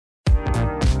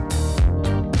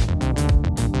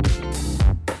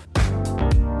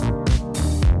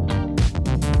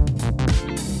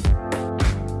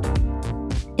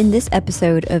In this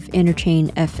episode of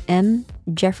Interchain FM,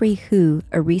 Jeffrey Hu,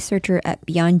 a researcher at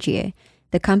BeyondJie,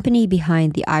 the company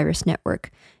behind the Iris Network,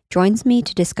 joins me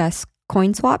to discuss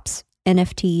coin swaps,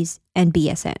 NFTs, and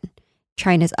BSN,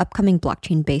 China's upcoming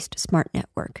blockchain-based smart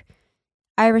network.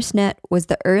 IrisNet was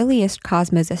the earliest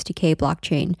Cosmos SDK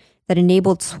blockchain that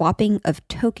enabled swapping of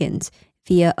tokens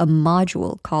via a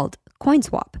module called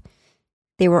CoinSwap.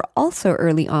 They were also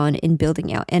early on in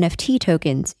building out NFT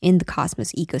tokens in the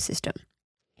Cosmos ecosystem.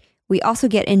 We also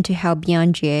get into how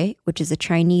BeyondJie, which is a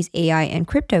Chinese AI and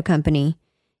crypto company,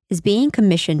 is being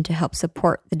commissioned to help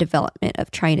support the development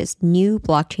of China's new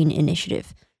blockchain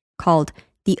initiative called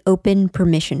the Open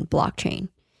Permission Blockchain,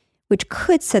 which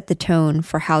could set the tone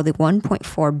for how the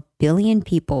 1.4 billion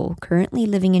people currently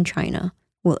living in China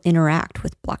will interact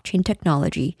with blockchain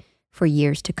technology for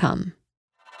years to come.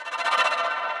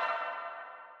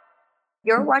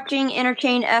 You're watching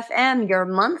Interchain FM, your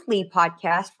monthly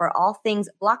podcast for all things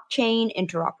blockchain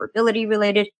interoperability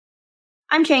related.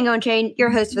 I'm Chango and Chain, your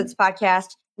host for this podcast.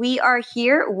 We are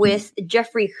here with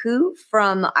Jeffrey Hu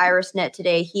from IrisNet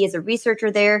today. He is a researcher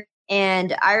there,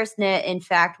 and IrisNet, in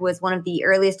fact, was one of the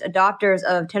earliest adopters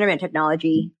of Tendermint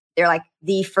technology. They're like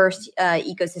the first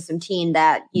ecosystem team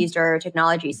that used our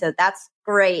technology. So that's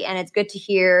great. And it's good to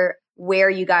hear where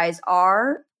you guys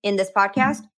are in this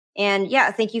podcast. And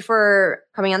yeah, thank you for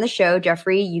coming on the show,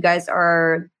 Jeffrey. You guys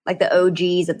are like the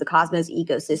OGs of the Cosmos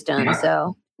ecosystem.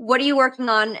 So what are you working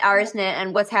on, IrisNet,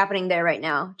 and what's happening there right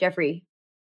now, Jeffrey?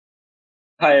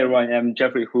 Hi, everyone. I'm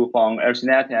Jeffrey Hu from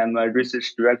IrisNet. I'm a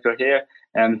research director here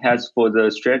and heads for the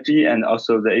strategy and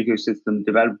also the ecosystem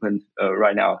development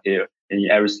right now here in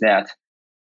IrisNet.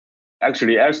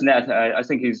 Actually, IrisNet, I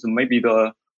think, is maybe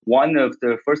the one of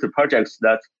the first projects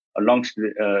that launched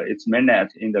its mainnet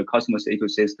in the Cosmos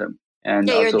ecosystem. And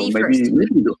yeah, also we first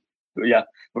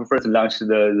launched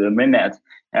the mainnet.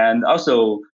 And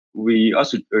also we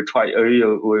also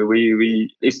we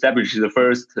established the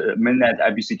first mainnet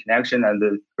IBC connection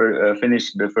and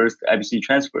finished the first IBC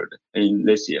transfer in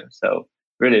this year. So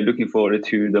really looking forward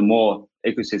to the more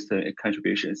ecosystem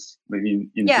contributions maybe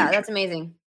in the future. That's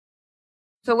amazing.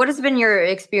 So what has been your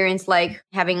experience like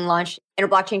having launched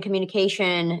interblockchain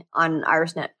communication on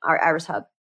IrisNet, or Iris Hub?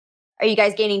 Are you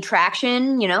guys gaining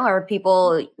traction? Are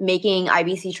people making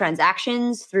IBC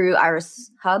transactions through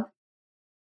Iris Hub?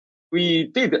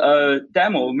 We did a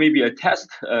demo, maybe a test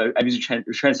IBC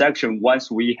transaction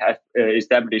once we have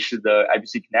established the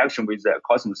IBC connection with the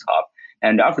Cosmos Hub.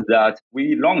 And after that,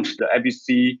 we launched the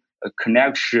IBC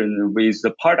connection with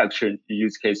the production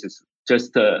use cases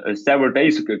just several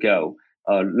days ago.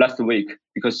 Last week,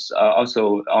 because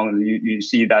also you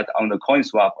see that on the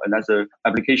CoinSwap and other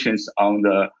applications on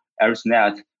the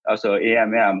IrisNet, also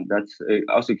AMM, that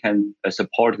also can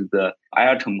support the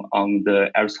Atom on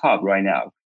the Iris Hub right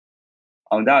now.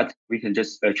 On that, we can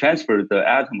just transfer the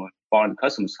Atom from the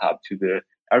Cosmos Hub to the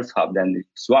Iris Hub, then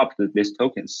swap these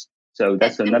tokens. So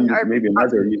that's maybe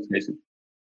another use case.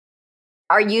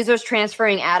 Are users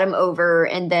transferring Atom over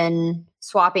and then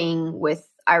swapping with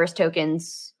Iris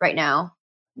tokens right now?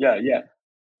 Yeah.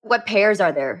 What pairs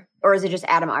are there? Or is it just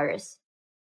Atom Iris?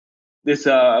 This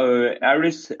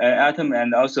Iris Atom,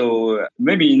 and also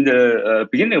maybe in the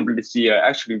beginning of this year,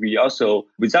 actually, we also,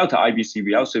 without IBC,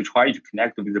 we also try to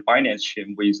connect with the Binance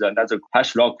chain with another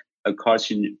hash lock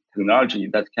cross-chain technology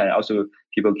that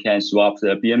people can swap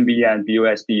the BNB and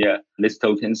BUSD list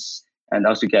tokens and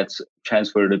also get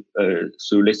transferred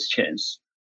through list chains.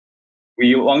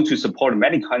 We want to support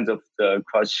many kinds of the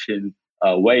cross-chain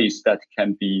ways that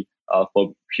can be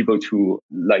for people to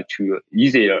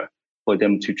easier for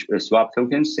them to swap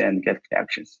tokens and get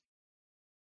connections.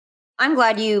 I'm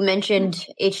glad you mentioned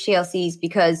HTLCs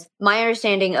because my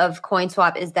understanding of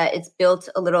CoinSwap is that it's built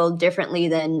a little differently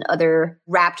than other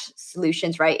wrapped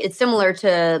solutions, right? It's similar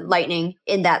to Lightning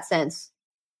in that sense.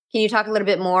 Can you talk a little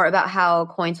bit more about how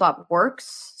CoinSwap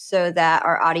works so that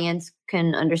our audience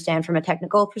can understand from a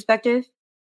technical perspective?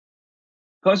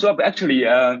 CoinSwap actually,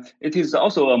 it is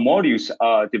also a module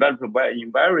developed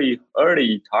in very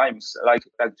early times, like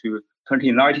back to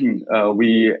 2019.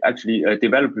 We actually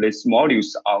developed these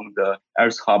modules on the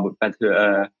Iris Hub, but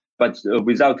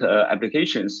without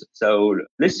applications. So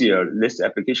this year, this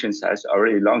applications has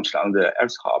already launched on the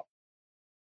Iris Hub.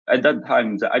 At that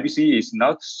time, the IBC is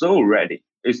not so ready.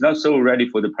 It's not so ready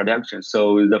for the production.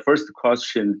 So the first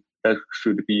question that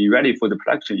should be ready for the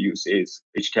production use is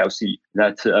HTLC.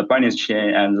 That Binance chain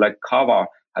and like Kava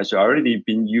has already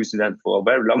been using that for a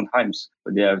very long time.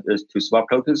 They have to swap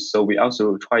tokens. So we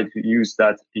also try to use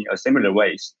that in a similar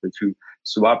ways to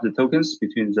swap the tokens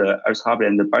between the Iris Hub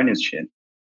and the Binance chain.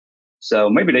 So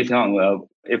maybe later on,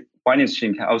 if Binance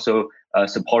chain can also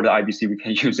support IBC, we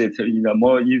can use it in a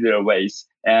more easier ways.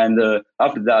 And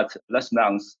after that, last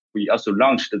month, we also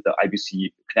launched the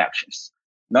IBC connections,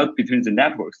 not between the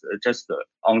networks, just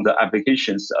on the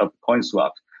applications of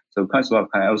CoinSwap. So CoinSwap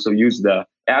can also use the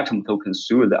Atom tokens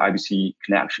through the IBC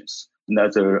connections. And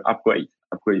that's an upgrade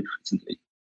recently.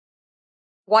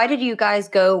 Why did you guys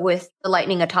go with the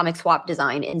Lightning Atomic Swap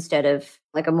design instead of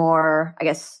like a more, I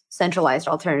guess, centralized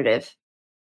alternative?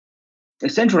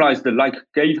 Centralized like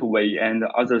gateway and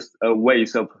other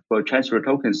ways of for transfer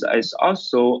tokens is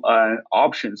also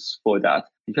options for that,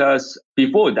 because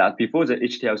before the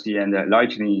HTLC and the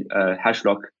Lightning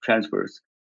Hashlock transfers,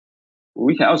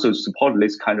 we can also support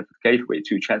this kind of gateway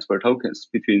to transfer tokens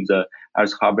between the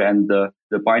Iris Hub and the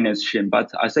Binance chain.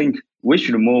 But I think we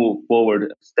should move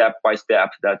forward step by step,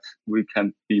 that we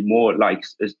can be more like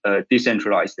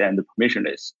decentralized and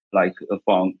permissionless, like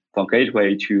from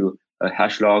gateway to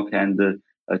Hashlock and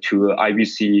to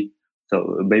IBC.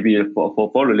 So maybe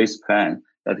for this plan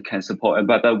that can support,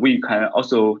 but we can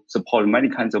also support many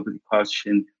kinds of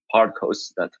question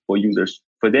particles that for users,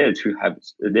 for there to have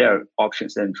their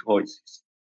options and choices.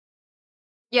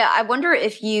 Yeah, I wonder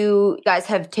if you guys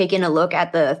have taken a look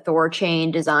at the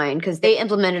THORChain design, because they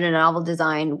implemented a novel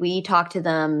design. We talked to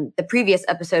them the previous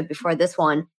episode before this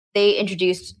one. They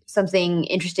introduced something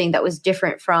interesting that was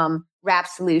different from wrap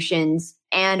solutions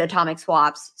and atomic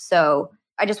swaps. So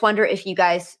I just wonder if you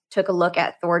guys took a look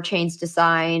at THORChain's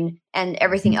design and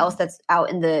everything else that's out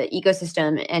in the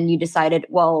ecosystem, and you decided,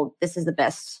 well, this is the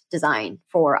best design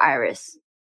for Iris.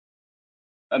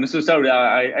 I'm so sorry.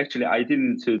 I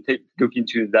didn't look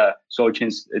into the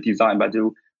THORChain's design, but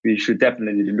we should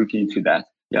definitely look into that.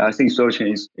 Yeah, I think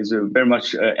THORChain is very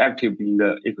much active in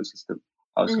the ecosystem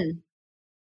also. Mm-hmm.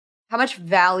 How much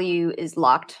value is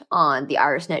locked on the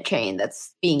IrisNet chain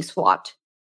that's being swapped?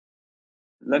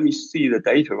 Let me see the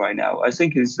data right now. I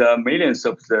think it's millions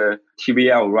of the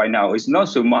TVL right now. It's not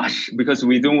so much because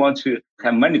we don't want to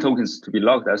have many tokens to be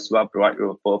locked as swapped right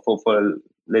for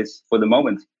the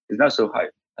moment. It's not so high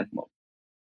at the moment.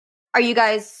 Are you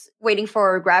guys waiting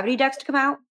for Gravity DEX to come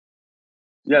out?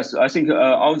 Yes, I think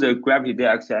all the Gravity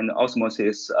DEX and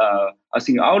Osmosis, I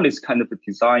think all this kind of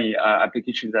design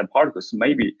applications and particles,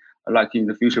 maybe like in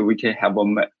the future, we can have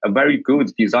a very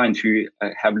good design to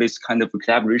have this kind of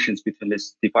collaborations between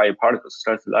these DeFi particles,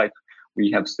 just like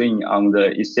we have seen on the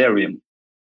Ethereum.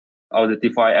 All the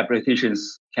DeFi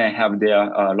applications can have their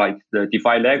like the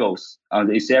DeFi Legos on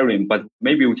the Ethereum, but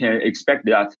maybe we can expect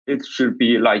that it should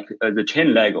be like the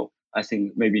chain Lego. I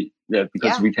think maybe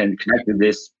because we can connect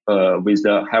this with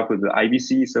the help of the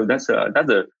IBC. So that's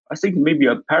I think maybe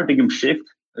a paradigm shift.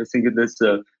 I think that's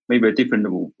maybe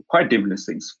quite different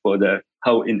things for the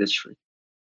whole industry.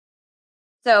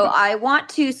 So I want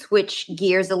to switch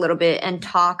gears a little bit and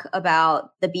talk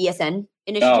about the BSN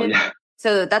initiative. Oh, yeah.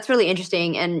 So that's really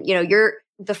interesting. And, you're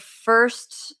the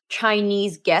first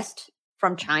Chinese guest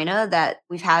from China that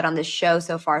we've had on this show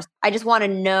so far. I just want to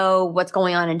know what's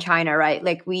going on in China, right?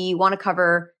 Like we want to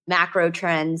cover macro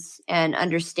trends and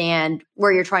understand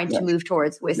where you're trying to move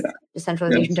towards with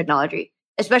decentralization technology,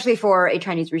 especially for a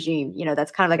Chinese regime.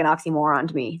 That's kind of like an oxymoron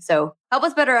to me. So help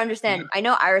us better understand. I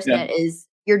know IrisNet is,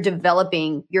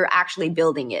 you're actually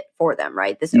building it for them,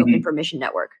 right? This open permission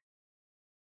network.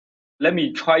 Let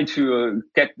me try to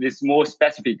get this more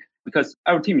specific, because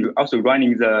our team is also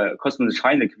running the Cosmos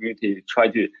China community, try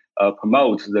to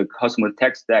promote the Cosmos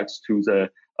tech stacks to the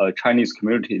Chinese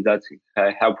community that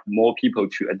can help more people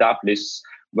to adopt this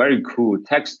very cool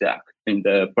tech stack in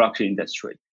the blockchain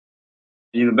industry.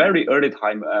 In the very early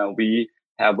time, we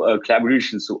have a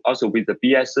collaboration also with the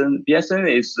BSN. BSN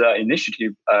is an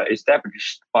initiative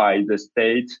established by the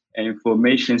State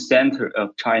Information Center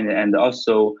of China, and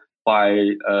also by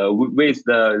with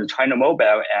the China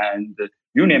Mobile and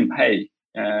UnionPay,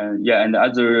 and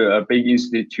other big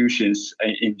institutions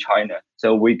in China.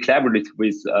 So we collaborate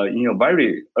with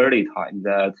very early time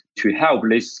that to help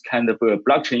this kind of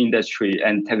blockchain industry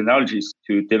and technologies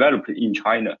to develop in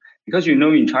China. Because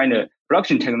in China,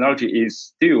 blockchain technology is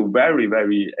still very,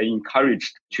 very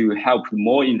encouraged to help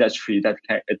more industry that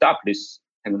can adopt these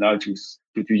technologies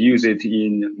to use it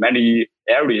in many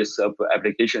areas of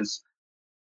applications.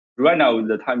 Right now,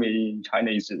 the time in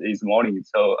China is morning.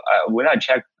 So when I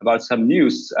check about some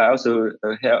news, I also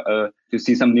have to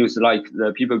see some news like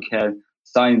the people can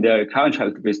sign their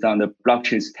contract based on the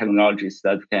blockchain technologies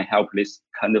that can help this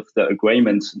kind of the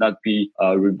agreement not be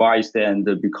revised and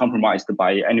be compromised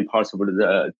by any parts of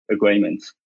the agreement.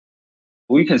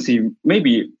 We can see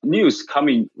maybe news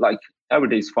coming like every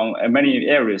day from many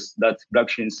areas that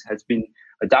blockchains has been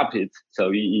adopted.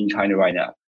 So in China right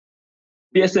now.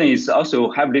 BSN is also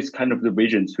have this kind of the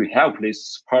vision to help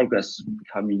this progress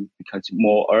become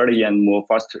more early and more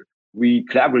faster. We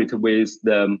collaborate with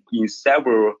them in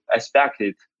several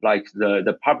aspects, like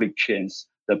the public chains.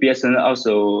 The BSN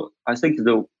also, I think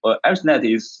the ARISNet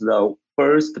is the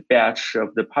first batch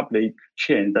of the public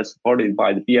chain that's supported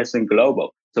by the BSN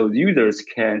Global. So users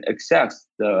can access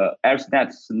the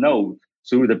ARISNet's node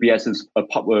through the BSN's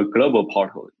global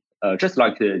portal, just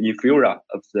like the Infura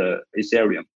of the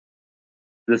Ethereum.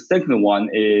 The second one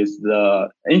is the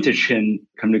interchain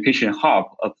communication hub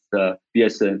of the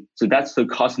BSN. So that's the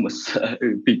Cosmos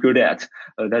be good at.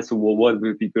 That's what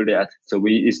we'll be good at. So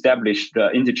we established the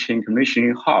interchain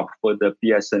communication hub for the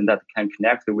BSN that can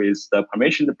connect with the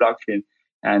permission blockchain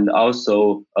and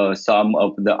also some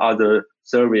of the other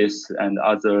service and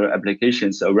other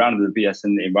applications around the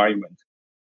BSN environment.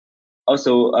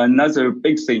 Also, another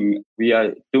big thing we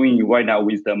are doing right now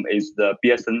with them is the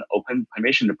BSN Open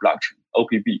Permission Blockchain,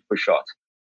 OPB for short.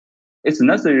 It's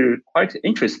another quite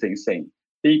interesting thing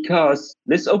because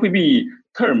this OPB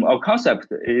term or concept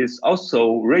is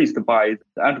also raised by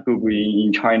the Ant Group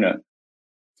in China.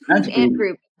 Who's Ant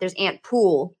Group? There's Ant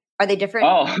Pool. Are they different?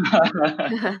 Oh,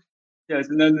 yes,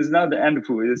 no, it's not the Ant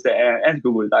Pool. It's the Ant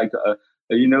Group, like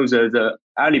the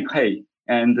Alipay.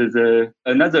 And the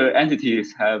another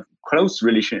entities have close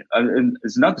relation.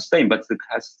 It's not the same, but it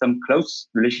has some close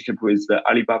relationship with the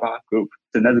Alibaba group.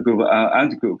 It's another group,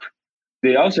 Ant Group.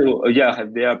 They also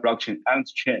have their blockchain Ant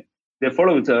Chain. They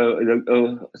follow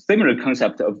the similar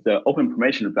concept of the open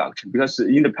permission blockchain because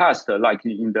in the past, like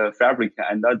in the Fabric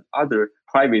and other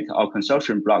private or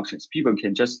consortium blockchains, people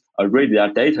can just read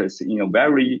their data in a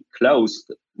very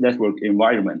closed network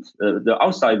environment. The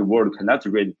outside world cannot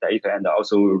read the data and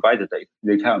also write the data.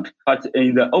 They can't. But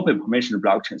in the open permission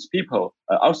blockchains, people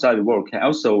outside the world can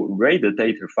also read the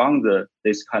data from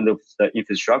this kind of the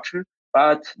infrastructure,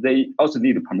 but they also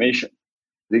need permission.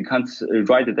 They can't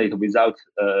write the data without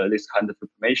this kind of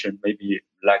information, maybe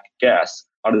like gas,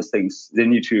 other things. They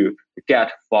need to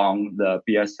get from the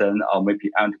BSN or maybe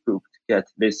Ant Group to get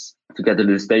this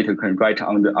data can write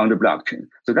on the blockchain.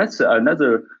 So that's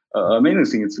another amazing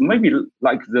thing. It's maybe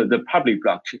like the public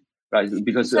blockchain, right?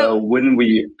 Because when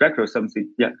we record something,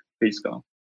 please go.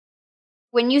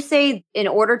 When you say in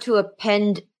order to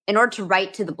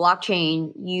write to the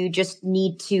blockchain, you just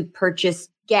need to purchase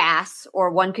gas, or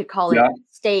one could call it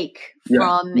stake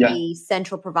from a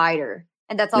central provider.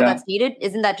 And that's all that's needed?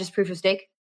 Isn't that just proof of stake?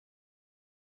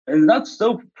 And not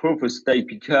so proof of stake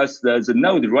because the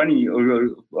node running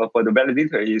for the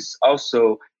validator is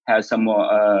also has some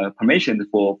more permission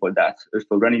for that,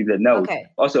 for running the node. Okay.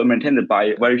 Also maintained by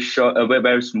a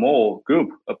very small group.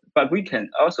 But we can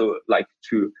also like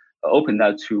to open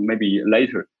that to maybe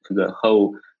later to the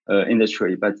whole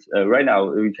industry, but right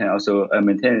now we can also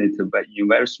maintain it by in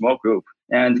very small group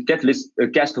and get this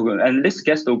gas token, and this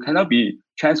gas token cannot be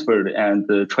transferred and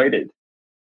traded.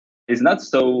 It's not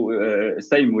so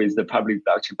same with the public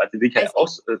blockchain, but they can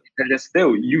also can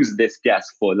still use this gas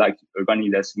for like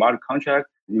running the smart contract,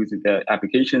 using the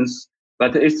applications.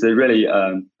 But it's really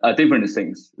different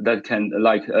things that can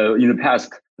like in the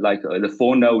past, like the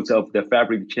 4 nodes of the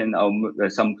Fabric chain or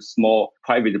some small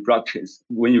private blockchains.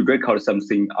 When you record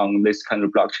something on this kind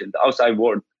of blockchain, the outside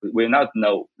world will not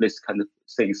know this kind of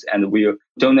things, and we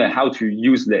don't know how to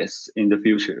use this in the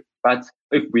future. But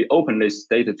if we open this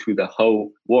data to the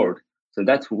whole world, so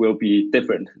that will be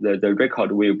different. The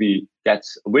record will be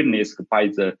gets witnessed by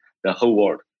the whole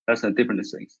world. That's a different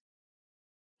thing.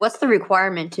 What's the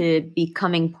requirement to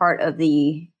becoming part of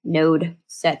the node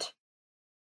set?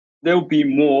 There will be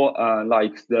more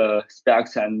like the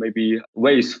specs and maybe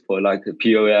ways for like the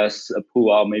POS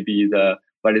pool or maybe the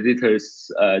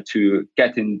validators to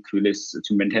get into this,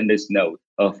 to maintain this node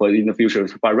for in the future.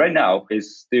 But right now, it's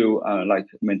still like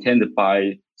maintained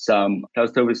by some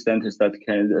cloud service centers that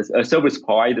can, service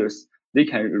providers, they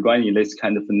can run in this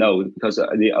kind of node because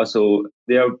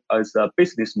there is a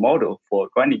business model for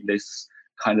running this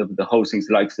kind of the whole things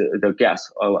like the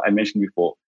gas I mentioned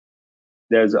before.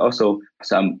 There's also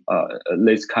some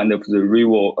this kind of the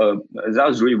reward,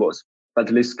 not rewards, but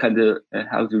this kind of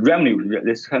how the revenue,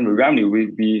 this kind of revenue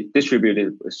will be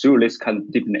distributed through this kind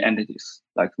of different entities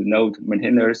like the node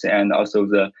maintainers and also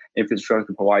the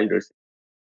infrastructure providers.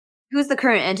 Who's the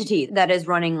current entity that is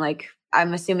running, like,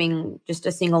 I'm assuming just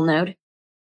a single node?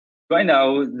 Right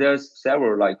now, there's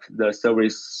several like the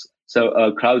service,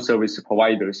 cloud service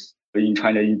providers in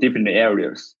China in different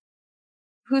areas.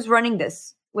 Who's running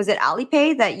this? Was it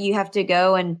Alipay that you have to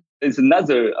go and? It's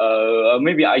another.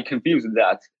 Maybe I confused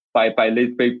that by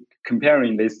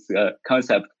comparing this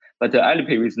concept. But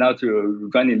Alipay is not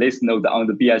running this node on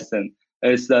the BSN.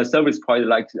 is the service provider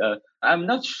like I'm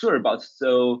not sure about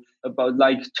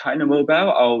like China Mobile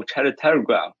or China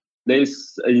Telegram.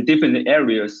 There's in different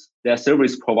areas, their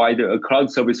service provider, a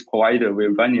cloud service provider,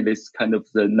 will running this kind of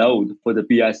the node for the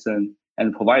BSN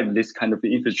and provide this kind of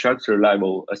infrastructure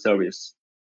level service.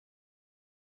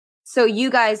 So you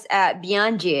guys at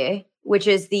Bianjie, which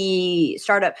is the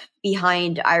startup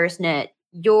behind IrisNet,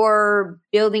 you're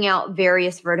building out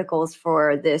various verticals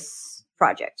for this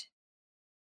project.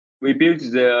 We built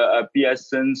the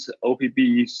BSN's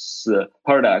OPB's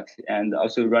product and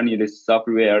also running the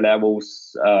software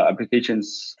levels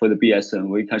applications for the BSN.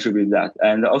 We contribute that.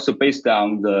 And also based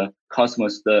on the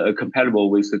Cosmos, compatible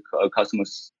with the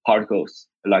Cosmos particles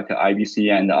like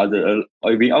IBC and other.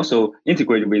 We also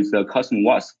integrate with the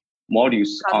Cosmos modules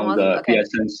on the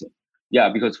BSNs.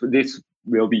 Yeah, because this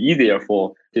will be easier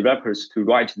for developers to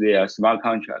write their smart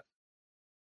contract.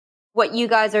 What you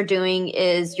guys are doing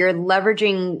is you're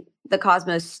leveraging the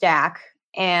Cosmos stack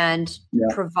and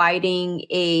providing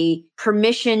a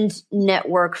permissioned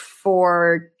network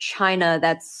for China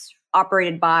that's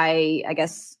operated by, I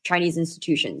guess, Chinese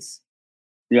institutions.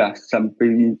 Yeah, some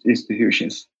big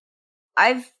institutions.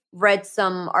 I've read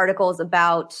some articles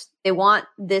about they want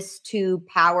this to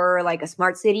power like a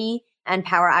smart city and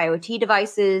power IoT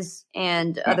devices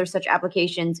and other such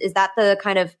applications. Is that the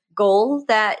kind of goal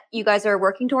that you guys are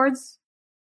working towards?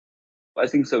 I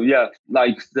think so, yeah.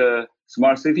 Like the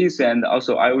smart cities and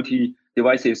also IoT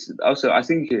devices, also I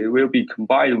think it will be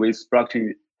combined with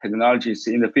blockchain technologies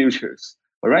in the futures.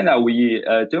 But right now, we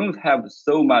don't have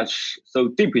so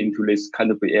deep into this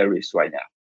kind of areas right now.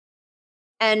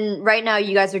 And right now,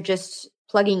 you guys are just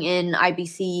plugging in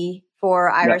IBC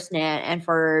for IrisNet and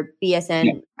for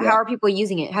BSN. How are people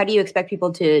using it? How do you expect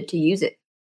people to use it?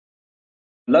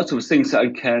 Lots of things I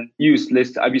can use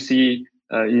this IBC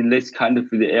in this kind of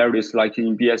the areas like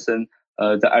in BSN,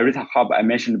 the IRITA hub I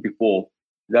mentioned before,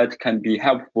 that can be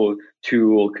helpful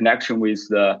to connection with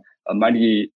the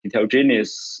many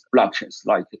heterogeneous blockchains,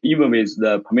 like even with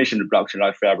the permissioned blockchain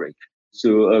like Fabric.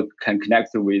 So can connect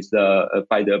with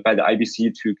by the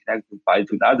IBC to connect to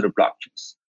the other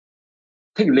blockchains.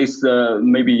 Take this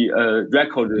maybe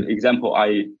record example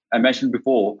I mentioned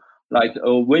before, like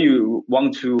when you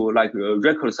want to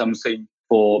record something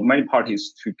for many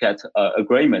parties to get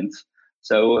agreement.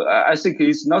 So I think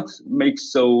it's not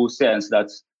makes so sense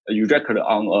that you record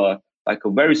on a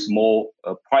very small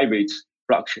private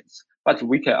blockchains, but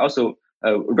we can also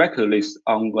record this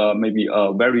on maybe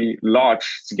a very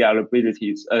large scalable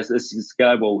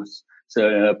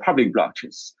public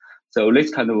blockchains. So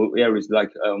this kind of areas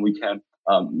like we can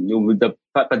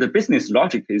but the business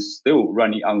logic is still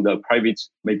running on the private,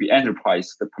 maybe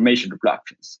enterprise, the permissioned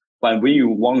blockchains. But when you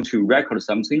want to record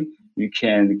something, you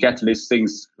can get these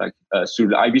things like through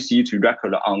the IBC to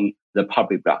record on the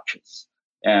public blockchains.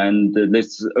 And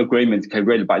this agreement can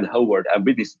read by the whole world and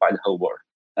witnessed by the whole world.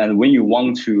 And when you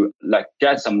want to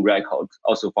get some record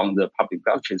also from the public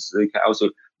blockchains, they can also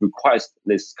request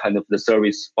this kind of the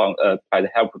service from by the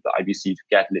help of the IBC to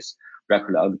get this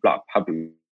record on the public.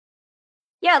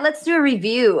 Yeah, let's do a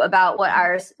review about what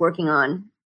Iris is working on.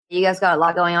 You guys got a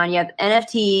lot going on. You have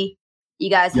NFT, you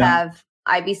guys have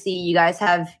IBC, you guys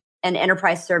have an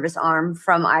enterprise service arm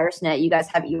from IrisNet, you guys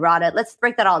have Errata. Let's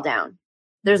break that all down.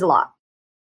 There's a lot.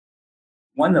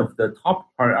 One of the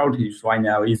top priorities right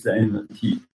now is the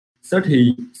NFT.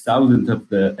 30,000 of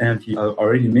the NFT are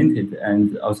already minted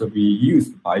and also be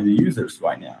used by the users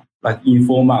right now, like in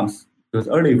 4 months. Because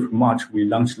early March, we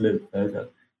launched the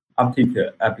update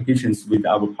applications with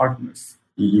our partners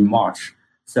in March.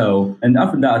 So, and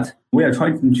after that, we are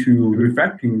trying to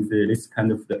refactoring this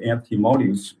kind of the NFT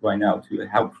modules right now to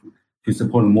help to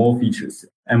support more features.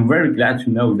 I'm very glad to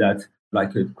know that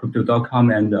like Crypto.com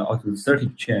and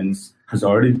Auto30 chains has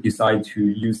already decided to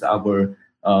use our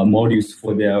modules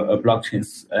for their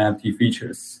blockchain's NFT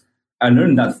features. I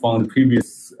learned that from the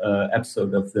previous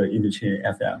episode of the Interchain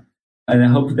FM. And I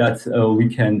hope that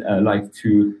we can like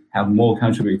to have more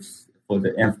contributors for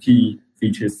the NFT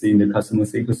features in the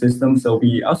Cosmos ecosystem. So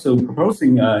we also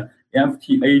proposing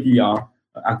NFT ADR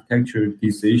architecture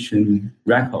decision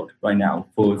record right now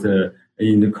for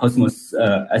in the Cosmos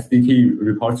SDK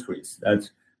repositories that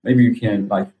maybe you can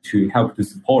like to help to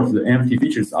support the NFT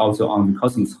features also on the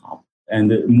Cosmos Hub.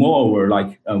 And moreover,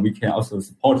 we can also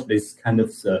support this kind of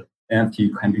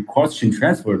NFT can be cross-chain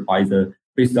transferred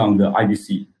based on the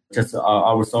IBC. Just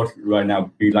our thought right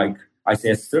now be like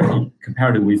ICS30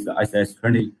 compared with the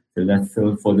ICS20. So that's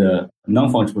for the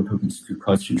non-fungible tokens to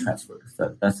cross-chain transfer.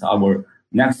 So that's our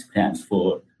next plans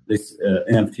for this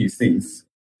NFT things.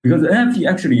 Because the NFT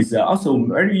actually is also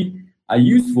very are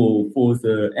useful for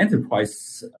the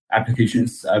enterprise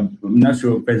applications. I'm not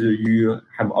sure whether you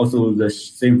have also the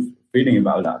same feeling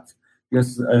about that.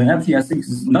 Because NFT, I think,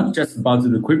 is not just about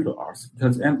the crypto art,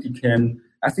 because NFT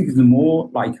I think, is more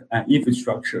like an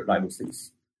infrastructure level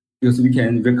things. Because we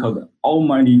can record all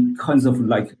many kinds of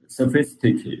like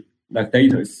sophisticated like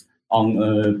data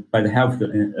on by the help of the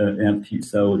NFT.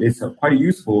 So it's quite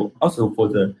useful also for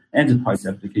the enterprise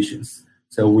applications.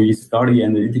 So we started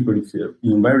and integrated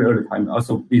in very early time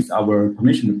also with our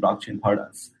permissioned blockchain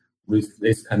products with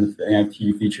this kind of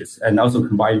NFT features, and also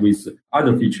combined with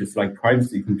other features like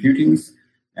privacy computing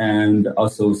and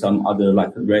also some other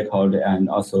like record and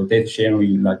also data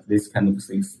sharing, like this kind of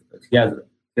things together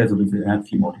with the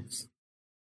NFT modules.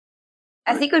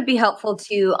 I think it would be helpful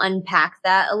to unpack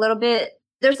that a little bit.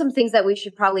 There's some things that we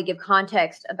should probably give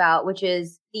context about, which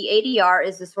is the ADR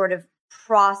is a sort of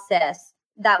process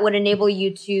that would enable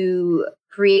you to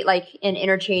create like an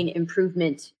interchain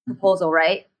improvement proposal,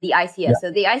 right? The ICS. Yeah.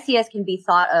 So the ICS can be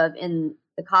thought of in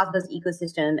the Cosmos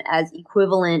ecosystem as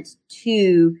equivalent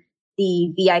to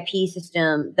the VIP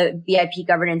system, the VIP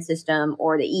governance system,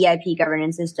 or the EIP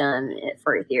governance system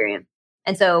for Ethereum.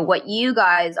 And so what you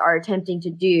guys are attempting to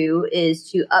do is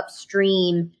to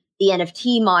upstream the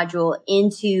NFT module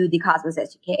into the Cosmos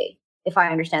SDK, if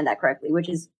I understand that correctly, which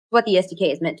is what the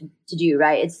SDK is meant to do,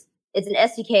 right? It's an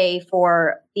SDK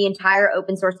for the entire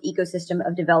open source ecosystem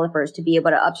of developers to be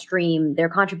able to upstream their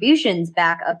contributions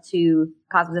back up to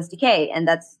Cosmos SDK. And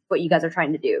that's what you guys are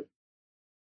trying to do.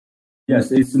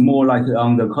 Yes, it's more like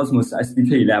on the Cosmos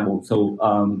SDK level. So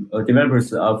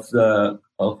developers of the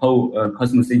whole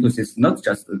Cosmos ecosystem, not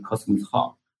just the Cosmos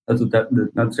Hub,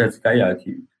 not just Gaia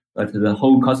team, but the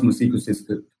whole Cosmos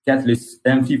ecosystem get these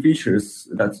NFT features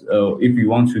that if you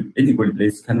want to integrate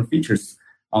these kind of features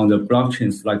on the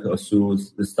blockchains, like through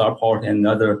the Starport and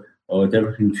other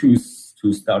developing tools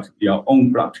to start your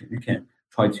own blockchain, you can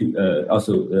try to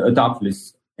also adopt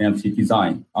this NFT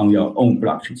design on your own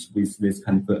blockchains with this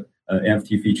kind of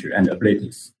NFT feature and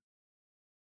abilities.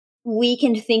 We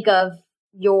can think of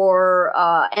your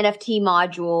NFT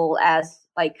module as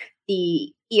like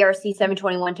the ERC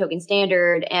 721 token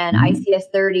standard and ICS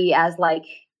 30 as like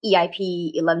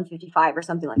EIP 1155 or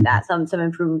something like that, some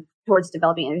improvement towards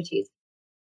developing entities.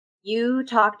 You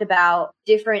talked about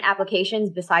different applications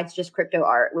besides just crypto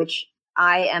art, which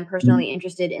I am personally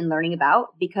interested in learning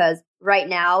about, because right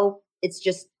now it's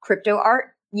just crypto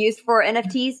art used for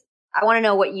NFTs. I want to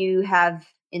know what you have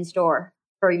in store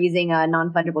for using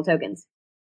non-fungible tokens.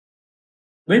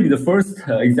 Maybe the first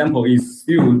example is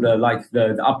still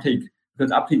the Uptake,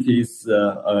 because Uptake is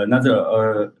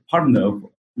another partner.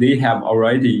 They have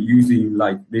already using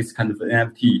like this kind of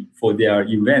NFT for their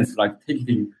events, like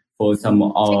ticketing for some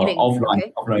offline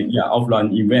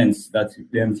events that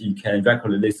the NFT can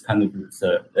record this kind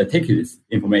of tickets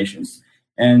informations.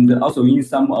 And also in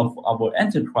some of our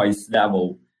enterprise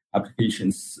level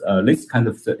applications, this kind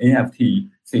of the NFT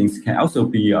things can also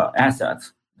be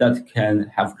assets that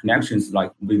can have connections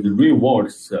like with the real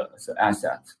world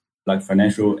asset, like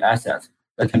financial assets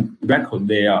that can record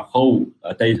their whole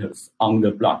data on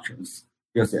the blockchains.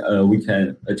 Because we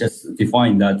can just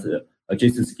define that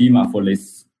JSON schema for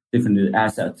this different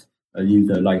assets in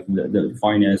the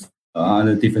finance and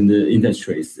the different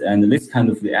industries. And this kind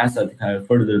of the asset can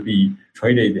further be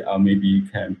traded or maybe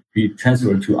can be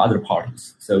transferred to other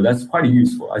parties. So that's quite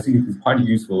useful. I think it is quite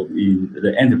useful in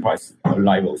the enterprise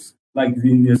levels. Like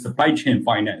in the supply chain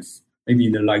finance, maybe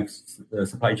in the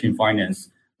supply chain finance,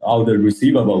 all the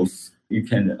receivables, you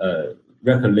can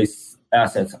record this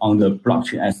assets on the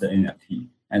blockchain as an NFT.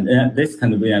 And this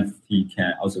kind of NFT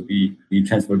can also be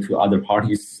transferred to other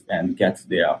parties and get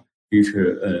their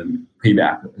future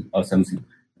payback or something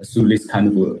through this kind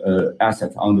of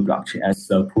asset on the blockchain as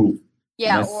proof.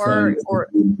 Yeah,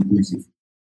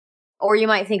 or you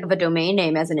might think of a domain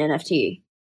name as an NFT.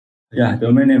 Yeah,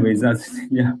 domain name is that.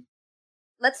 Yeah.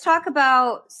 Let's talk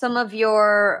about some of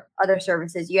your other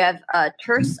services. You have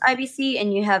Terse IBC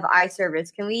and you have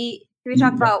iService. Can we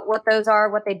talk about what those are,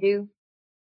 what they do?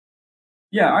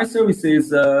 Yeah, iService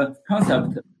is a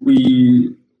concept.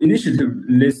 We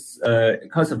initiated this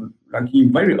concept like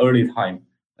in very early time,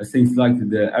 since like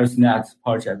the ArisNet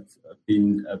project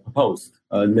being proposed.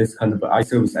 This kind of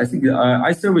iService. I think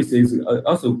iService is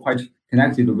also quite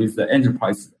connected with the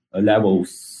enterprise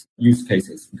levels use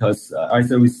cases, because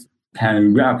iService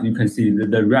can wrap, you can see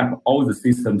the wrap all the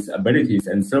systems abilities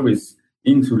and service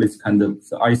into this kind of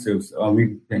iService.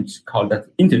 We can call that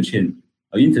interchain,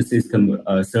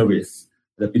 intersystem service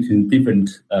between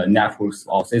different networks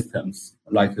or systems.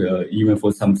 Like even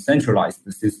for some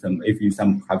centralized system, if you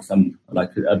have some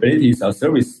like abilities or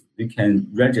service, you can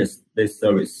register this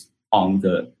service on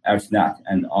the AirSNet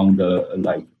and on the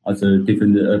other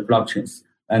different blockchains.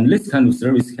 And this kind of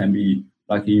service can be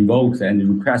invoked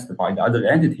and requested by the other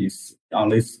entities on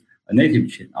this native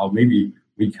chain, or maybe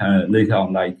we can later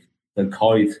on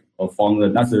call it from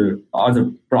other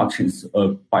blockchains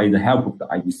by the help of the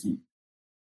IBC.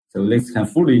 So this can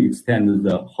fully extend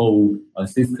the whole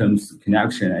systems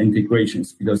connection and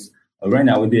integrations, because right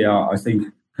now they are, I think,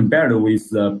 compared with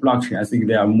the blockchain, I think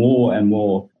there are more and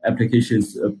more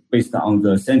applications based on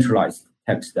the centralized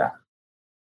tech stack.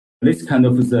 This kind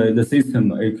of the system,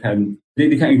 they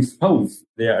can expose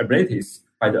their abilities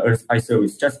by the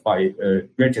iService just by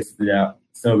register their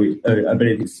service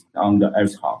abilities on the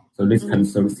Earth Hub. So this kind of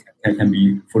service can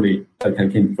be fully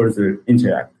can further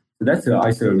interact. So that's the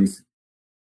iService.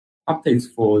 Updates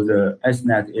for the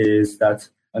AirSNet is that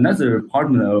another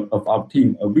partner of our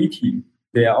team, a V team,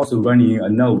 they are also running a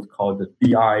node called the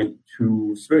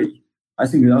BI23. I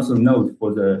think it's also a node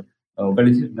for the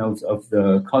validated nodes of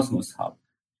the Cosmos Hub.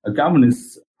 A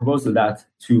governance proposal that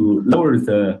to lower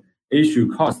the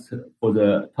issue cost for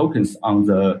the tokens on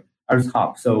the Earth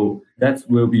Hub. So that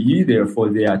will be easier for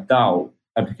their DAO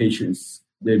applications.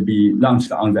 They'll be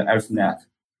launched on the AirSNet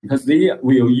because they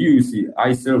will use the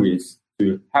iService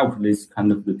to help this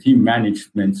kind of the team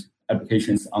management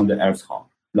applications on the Earth Hub,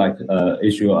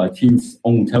 issue a team's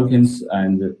own tokens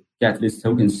and get these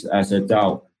tokens as a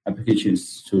DAO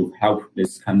applications to help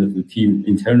this kind of the team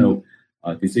internal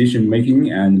decision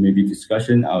making and maybe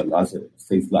discussion or other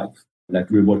things like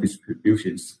reward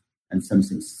distributions and some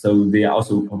things. So they are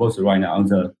also proposed right now on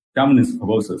the governance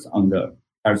proposals on the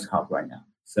Earth Hub right now.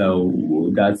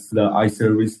 So that's the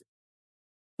iService.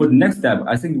 For the next step,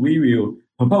 I think we will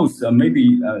propose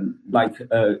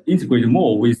integrate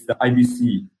more with the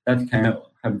IBC that can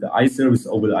have the iService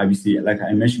over the IBC. Like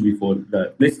I mentioned before,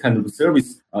 this kind of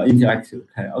service interactive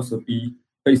can also be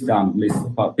based on the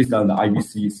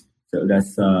IBCs. So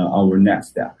that's our next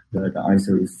step, the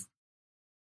iService.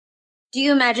 Do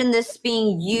you imagine this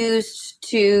being used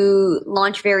to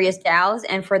launch various DAOs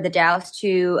and for the DAOs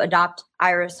to adopt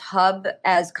Iris Hub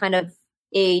as kind of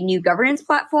a new governance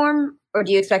platform, or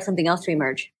do you expect something else to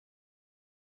emerge?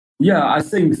 Yeah, I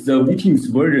think the V-Team's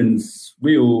versions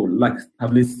will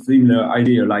have this similar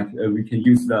idea, we can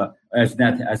use the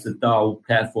AirSNet as a DAO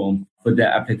platform for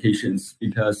their applications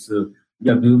because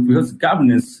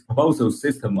governance proposal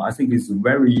system, I think is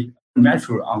very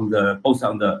mature both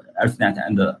on the AirSNet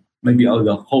and maybe on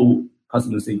the whole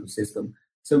Cosmos ecosystem.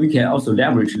 So we can also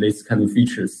leverage this kind of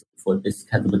features for this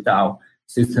kind of DAO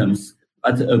systems.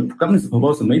 But governance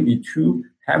proposal may be too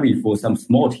heavy for some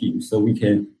small teams. So we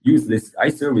can use this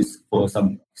iService for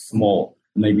some small,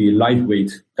 maybe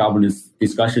lightweight governance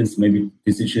discussions, maybe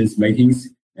decisions makings,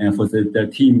 and for the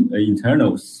team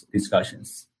internals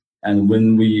discussions. And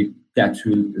when we get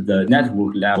to the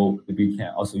network level, we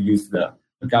can also use the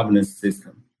governance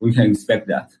system. We can expect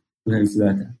that.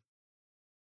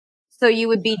 So you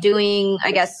would be doing,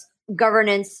 I guess,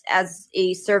 governance as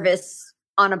a service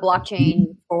on a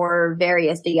blockchain for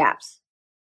various DApps.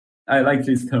 I like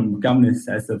this term, governance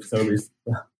as a service.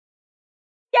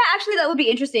 Yeah, actually, that would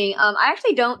be interesting. I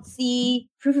actually don't see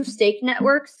proof of stake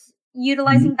networks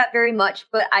utilizing that very much,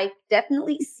 but I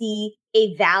definitely see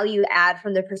a value add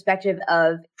from the perspective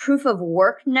of proof of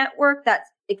work network that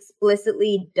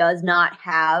explicitly does not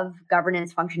have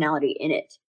governance functionality in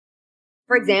it.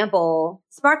 For example,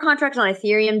 smart contracts on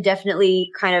Ethereum definitely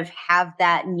kind of have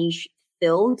that niche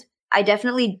filled. I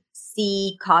definitely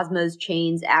see Cosmos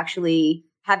chains actually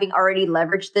having already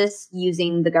leveraged this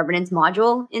using the governance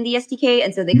module in the SDK.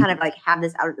 And so they kind of have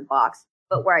this out of the box.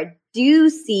 But where I do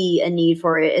see a need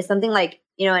for it is something like,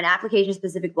 an application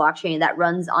specific blockchain that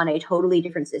runs on a totally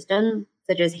different system,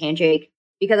 such as Handshake,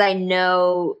 because I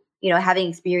know, having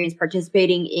experience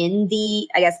participating in the,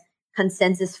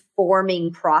 consensus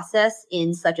forming process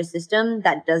in such a system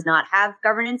that does not have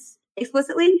governance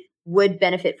explicitly would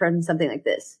benefit from something like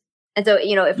this. And so,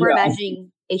 if we're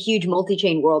imagining a huge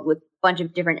multi-chain world with a bunch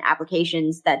of different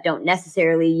applications that don't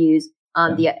necessarily use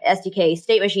the SDK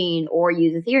state machine or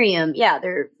use Ethereum,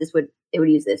 they would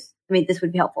use this. I mean, this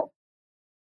would be helpful.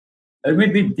 It may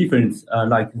be different,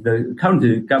 the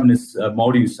current governance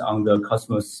modules on the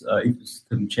Cosmos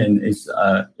ecosystem chain is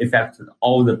affect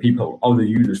all the people, all the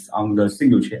users on the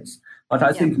single chains. But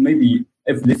I think maybe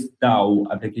if this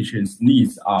DAO applications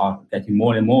needs are getting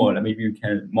more and more, maybe you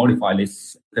can modify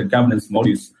the governance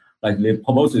modules. The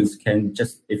proposals can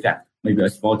just affect maybe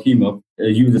a small team of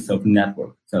users of the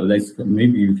network. So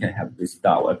maybe you can have this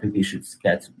DAO applications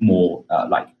get more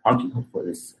particle for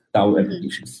this DAO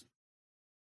applications.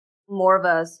 More of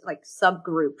a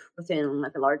subgroup within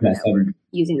a larger network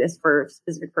using this for a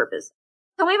specific purpose.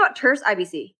 Tell me about Terse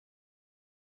IBC.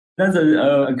 That's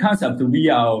a concept we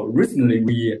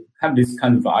have this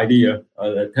kind of idea,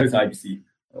 Third IBC.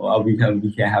 We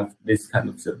can have this kind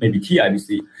of maybe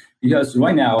TIBC, because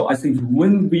right now I think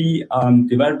when we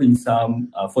developing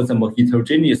some, for example,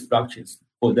 heterogeneous blockchains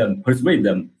for them, persuade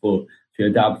them to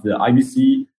adopt the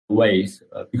IBC ways,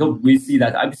 because we see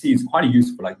that IBC is quite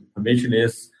useful, like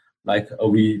permissionless, like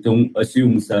we don't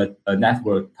assume the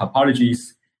network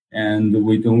topologies, and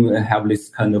we don't have this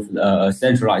kind of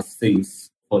centralized things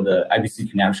for the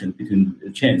IBC connection between the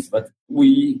chains. But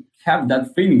we have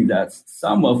that feeling that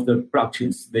some of the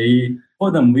blockchains,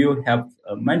 for them will have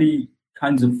many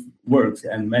kinds of works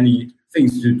and many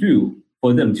things to do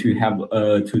for them to have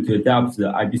to adopt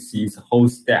the IBC's whole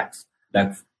stacks,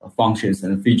 like functions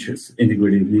and features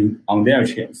integrated on their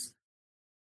chains.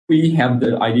 We have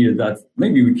the idea that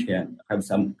maybe we can have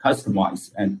some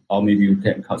customized or maybe we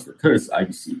can customize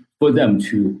IBC for them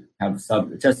to have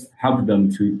just help them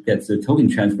to get the token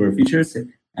transfer features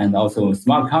and also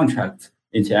smart contract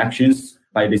interactions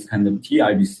by this kind of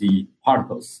TIBC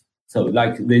particles. So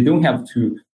like they don't have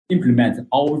to implement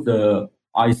all the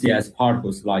ICS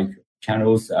particles like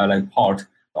channels, like part,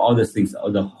 all the things,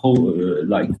 all the whole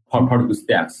like particle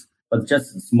stacks, but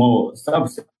just a small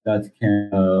subset that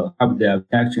can have their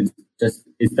connections just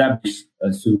established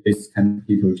through this kind of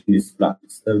heterogeneous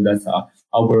blocks. So that's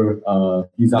our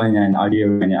design and idea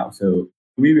right now. So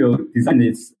we will design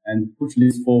this and push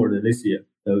this forward this year.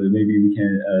 So maybe we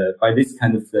can, by this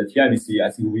kind of TIBC, I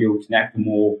think we will connect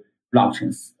more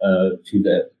blockchains to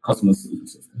the Cosmos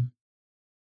ecosystem.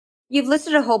 You've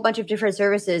listed a whole bunch of different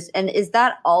services, and is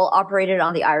that all operated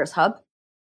on the Iris Hub?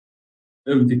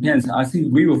 It depends. I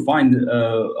think we will find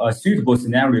suitable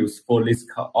scenarios for this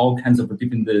all kinds of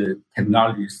different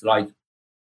technologies. Like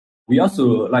we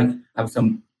also have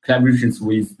some collaborations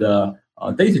with the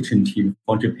data chain team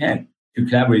for Japan to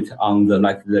collaborate on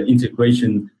the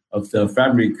integration of the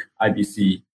Fabric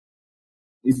IBC.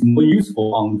 It's more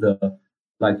useful on the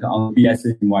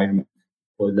BSN environment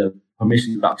for the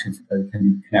permission blockchains that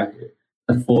can be connected.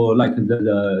 But for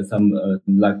some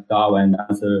DAO and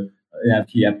other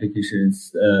NFT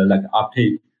applications like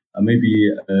Uptake,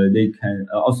 maybe they can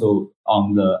also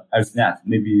on the IrisNet,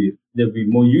 maybe they'll be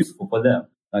more useful for them,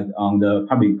 like on the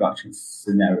public blockchain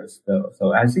scenarios.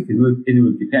 So I think it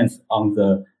will depend on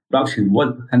the blockchain,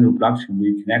 what kind of blockchain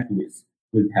we connect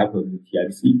with help of the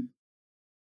TIBC.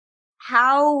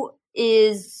 How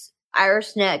is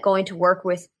IrisNet going to work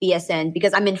with BSN?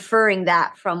 Because I'm inferring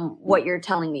that from what you're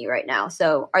telling me right now.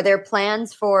 So are there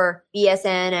plans for BSN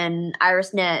and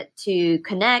IrisNet to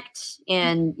connect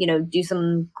and, do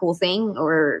some cool thing,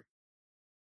 or?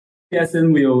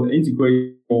 BSN will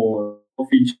integrate more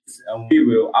features and we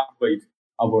will upgrade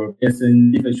our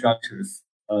BSN infrastructures,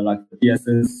 like the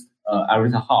BSN's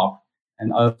Iris Hub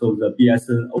and also the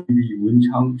BSN OPP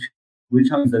Wenchang.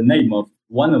 Wenchang is the name of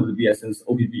one of the BSN's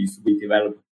OPPs we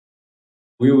developed.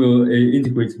 We will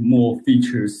integrate more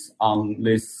features on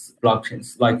these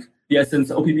blockchains. Like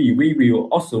BSN's OPP, we will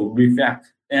also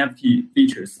reflect NFT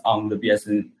features on the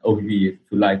BSN OPP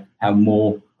to have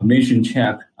more permission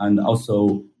check and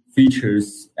also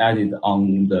features added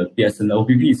on the BSN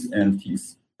OPP's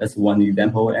NFTs. That's one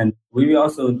example. And we will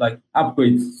also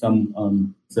upgrade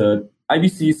some the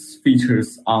IBC's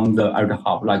features on the Iris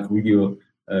Hub. We will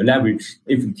leverage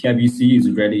if TIBC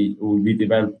is ready, we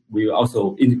will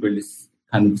also integrate this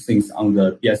kind of things on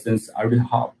the BSN's Iris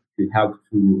Hub to help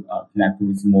to connect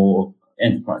with more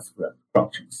enterprise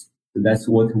blockchains. So that's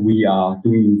what we are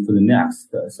doing for the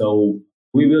next. So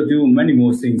we will do many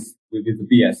more things with the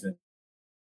BSN.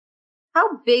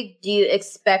 How big do you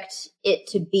expect it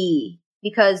to be?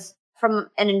 Because from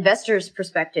an investor's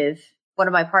perspective, one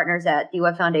of my partners at the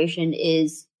Web Foundation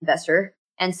is an investor.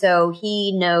 And so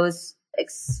he knows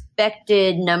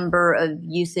expected number of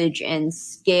usage and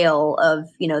scale of,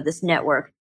 this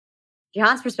network.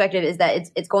 Jihan's perspective is that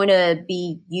it's going to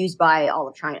be used by all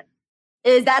of China.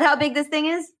 Is that how big this thing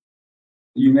is?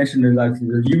 You mentioned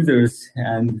the users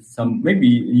and some maybe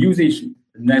usage,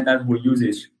 network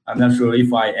usage. I'm not sure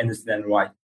if I understand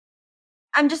right.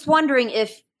 I'm just wondering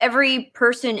if every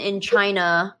person in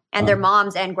China and their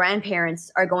moms and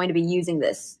grandparents are going to be using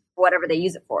this, whatever they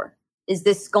use it for. Is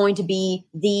this going to be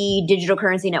the digital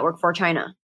currency network for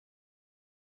China?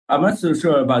 I'm not so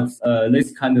sure about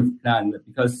this kind of plan,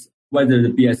 because whether the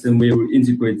BSN will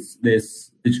integrate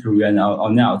this digital yuan or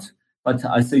not. But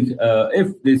I think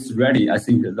if this is ready, I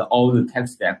think that all the tech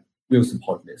stack will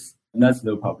support this. And that's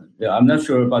no problem. Yeah, I'm not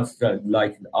sure about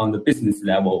on the business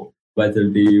level, whether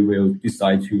they will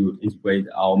decide to integrate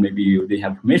or maybe they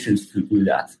have permissions to do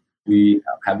that. We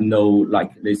have no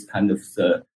this kind of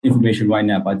information right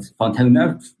now, but from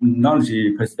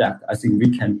technology perspective, I think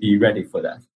we can be ready for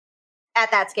that. At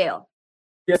that scale.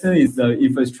 BSN is the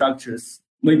infrastructures,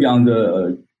 maybe on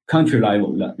the country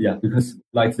level, because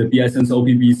like the BSN's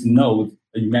OPB's node,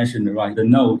 you mentioned, right, the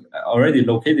node already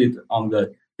located on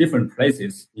the different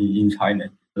places in China,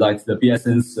 like the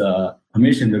BSN's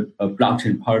permissioned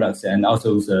blockchain products and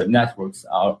also the networks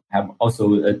have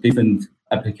also different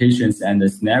applications and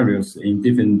scenarios in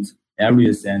different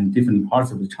areas and different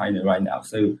parts of China right now.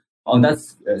 So on that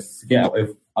scale,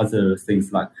 if other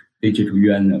things like digital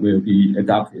yuan will be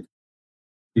adopted,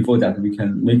 before that we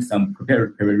can make some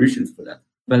preparations for that.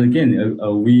 But again,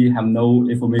 we have no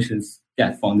information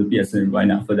yet from the BSN right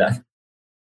now for that.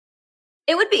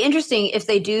 It would be interesting if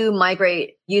they do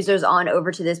migrate users on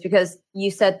over to this, because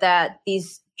you said that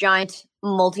these giant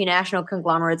multinational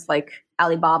conglomerates like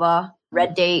Alibaba,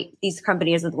 Red Date, these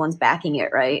companies are the ones backing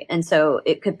it, right? And so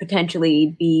it could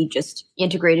potentially be just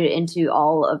integrated into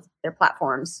all of their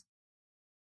platforms.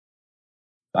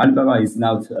 Alibaba is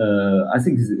not, I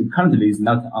think currently is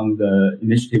not on the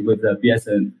initiative with the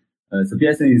BSN. The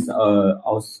BSN is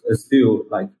also still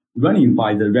like running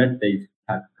by the Red Date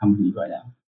type company right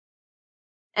now.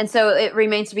 And so it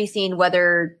remains to be seen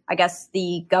whether, I guess,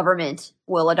 the government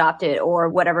will adopt it or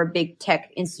whatever big tech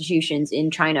institutions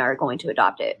in China are going to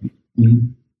adopt it. Mm-hmm.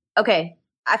 Okay.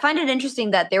 I find it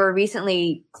interesting that they were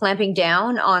recently clamping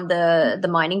down on the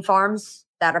mining farms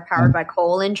that are powered by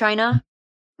coal in China.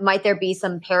 Might there be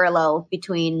some parallel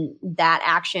between that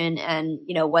action and,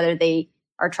 whether they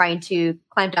are trying to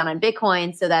clamp down on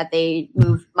Bitcoin so that they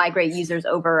migrate users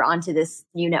over onto this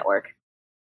new network?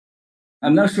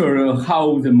 I'm not sure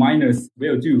how the miners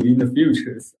will do in the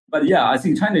futures, but yeah, I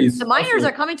think China is. The miners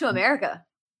are coming to America.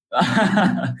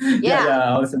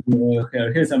 Yeah. Also,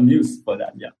 here's some news for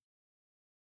that. Yeah.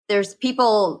 There's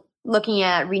people looking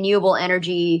at renewable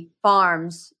energy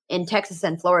farms in Texas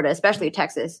and Florida, especially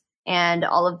Texas, and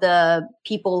all of the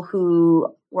people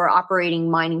who were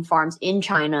operating mining farms in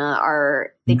China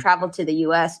they traveled to the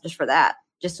U.S. just for that,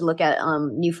 just to look at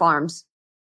new farms.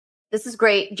 This is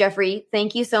great, Jeffrey.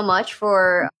 Thank you so much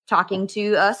for talking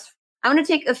to us. I'm going to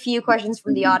take a few questions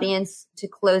from the audience to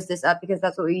close this up because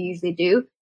that's what we usually do.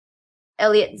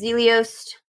 Elliot Zelios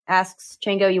asks,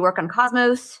 Chango, you work on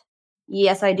Cosmos?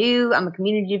 Yes, I do. I'm a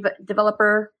community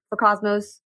developer for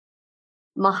Cosmos.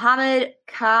 Mohammed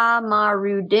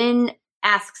Kamaruddin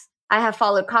asks, I have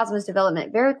followed Cosmos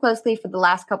development very closely for the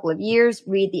last couple of years.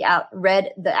 Read the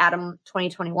Atom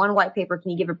 2021 white paper.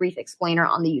 Can you give a brief explainer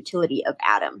on the utility of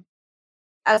Atom?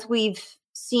 As we've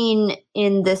seen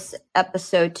in this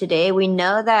episode today, we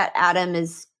know that Atom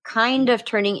is kind of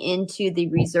turning into the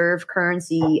reserve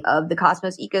currency of the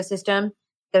Cosmos ecosystem.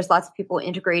 There's lots of people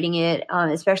integrating it,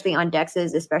 especially on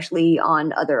DEXs, especially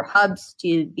on other hubs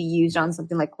to be used on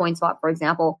something like CoinSwap, for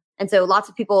example. And so lots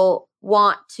of people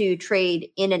want to trade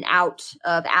in and out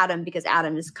of Atom because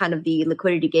Atom is kind of the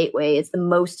liquidity gateway. It's the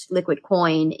most liquid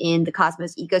coin in the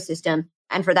Cosmos ecosystem.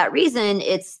 And for that reason,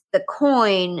 it's the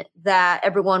coin that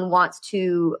everyone wants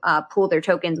to pool their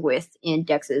tokens with in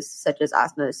DEXs such as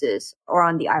Osmosis or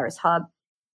on the Iris Hub.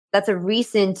 That's a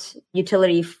recent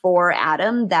utility for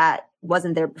Atom that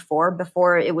wasn't there before.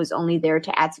 Before, it was only there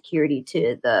to add security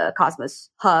to the Cosmos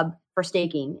Hub for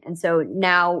staking. And so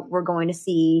now we're going to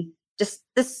see just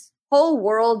this whole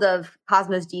world of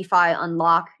Cosmos DeFi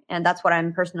unlock. And that's what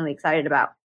I'm personally excited about.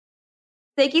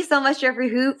 Thank you so much, Jeffrey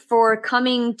Hu, for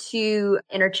coming to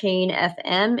Interchain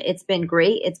FM. It's been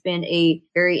great. It's been a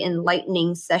very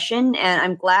enlightening session, and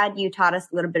I'm glad you taught us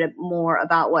a little bit more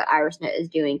about what IrisNet is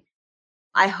doing.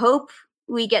 I hope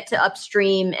we get to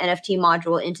upstream NFT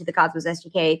module into the Cosmos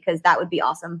SDK because that would be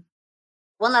awesome.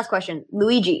 One last question.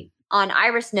 Luigi, on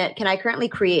IrisNet, can I currently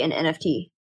create an NFT?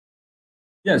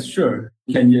 Yes, sure.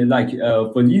 Can you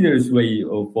for leaders way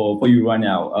for you right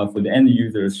now, for the end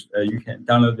users, you can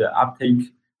download the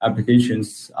Uptake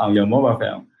applications on your mobile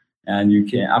phone, and you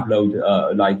can upload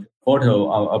photo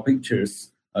or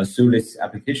pictures through these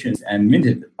applications and mint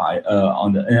it by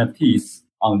on the NFTs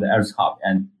on the Iris Hub,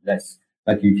 and that's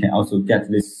you can also get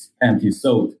this NFT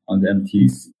sold on the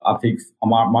NFTs Uptake's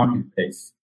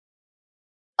marketplace.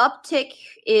 Uptick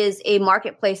is a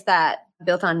marketplace that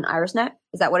built on IrisNet.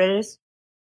 Is that what it is?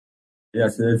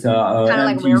 Yes, it's kind of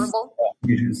like Rarible.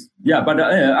 Yeah, but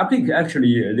I think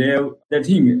actually their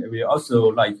team will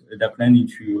also they're planning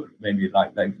to maybe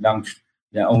launch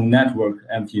their own network,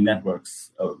 NFT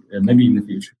networks, maybe in the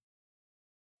future.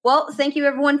 Well, thank you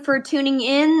everyone for tuning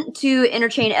in to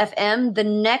Interchain FM. The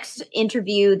next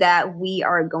interview that we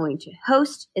are going to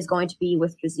host is going to be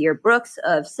with Jazeer Brooks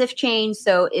of SifChain.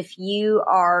 So if you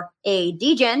are a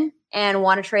DGen and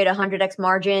want to trade 100x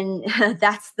margin,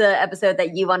 that's the episode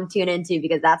that you want to tune into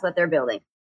because that's what they're building.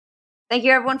 Thank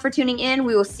you everyone for tuning in.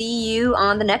 We will see you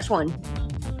on the next one.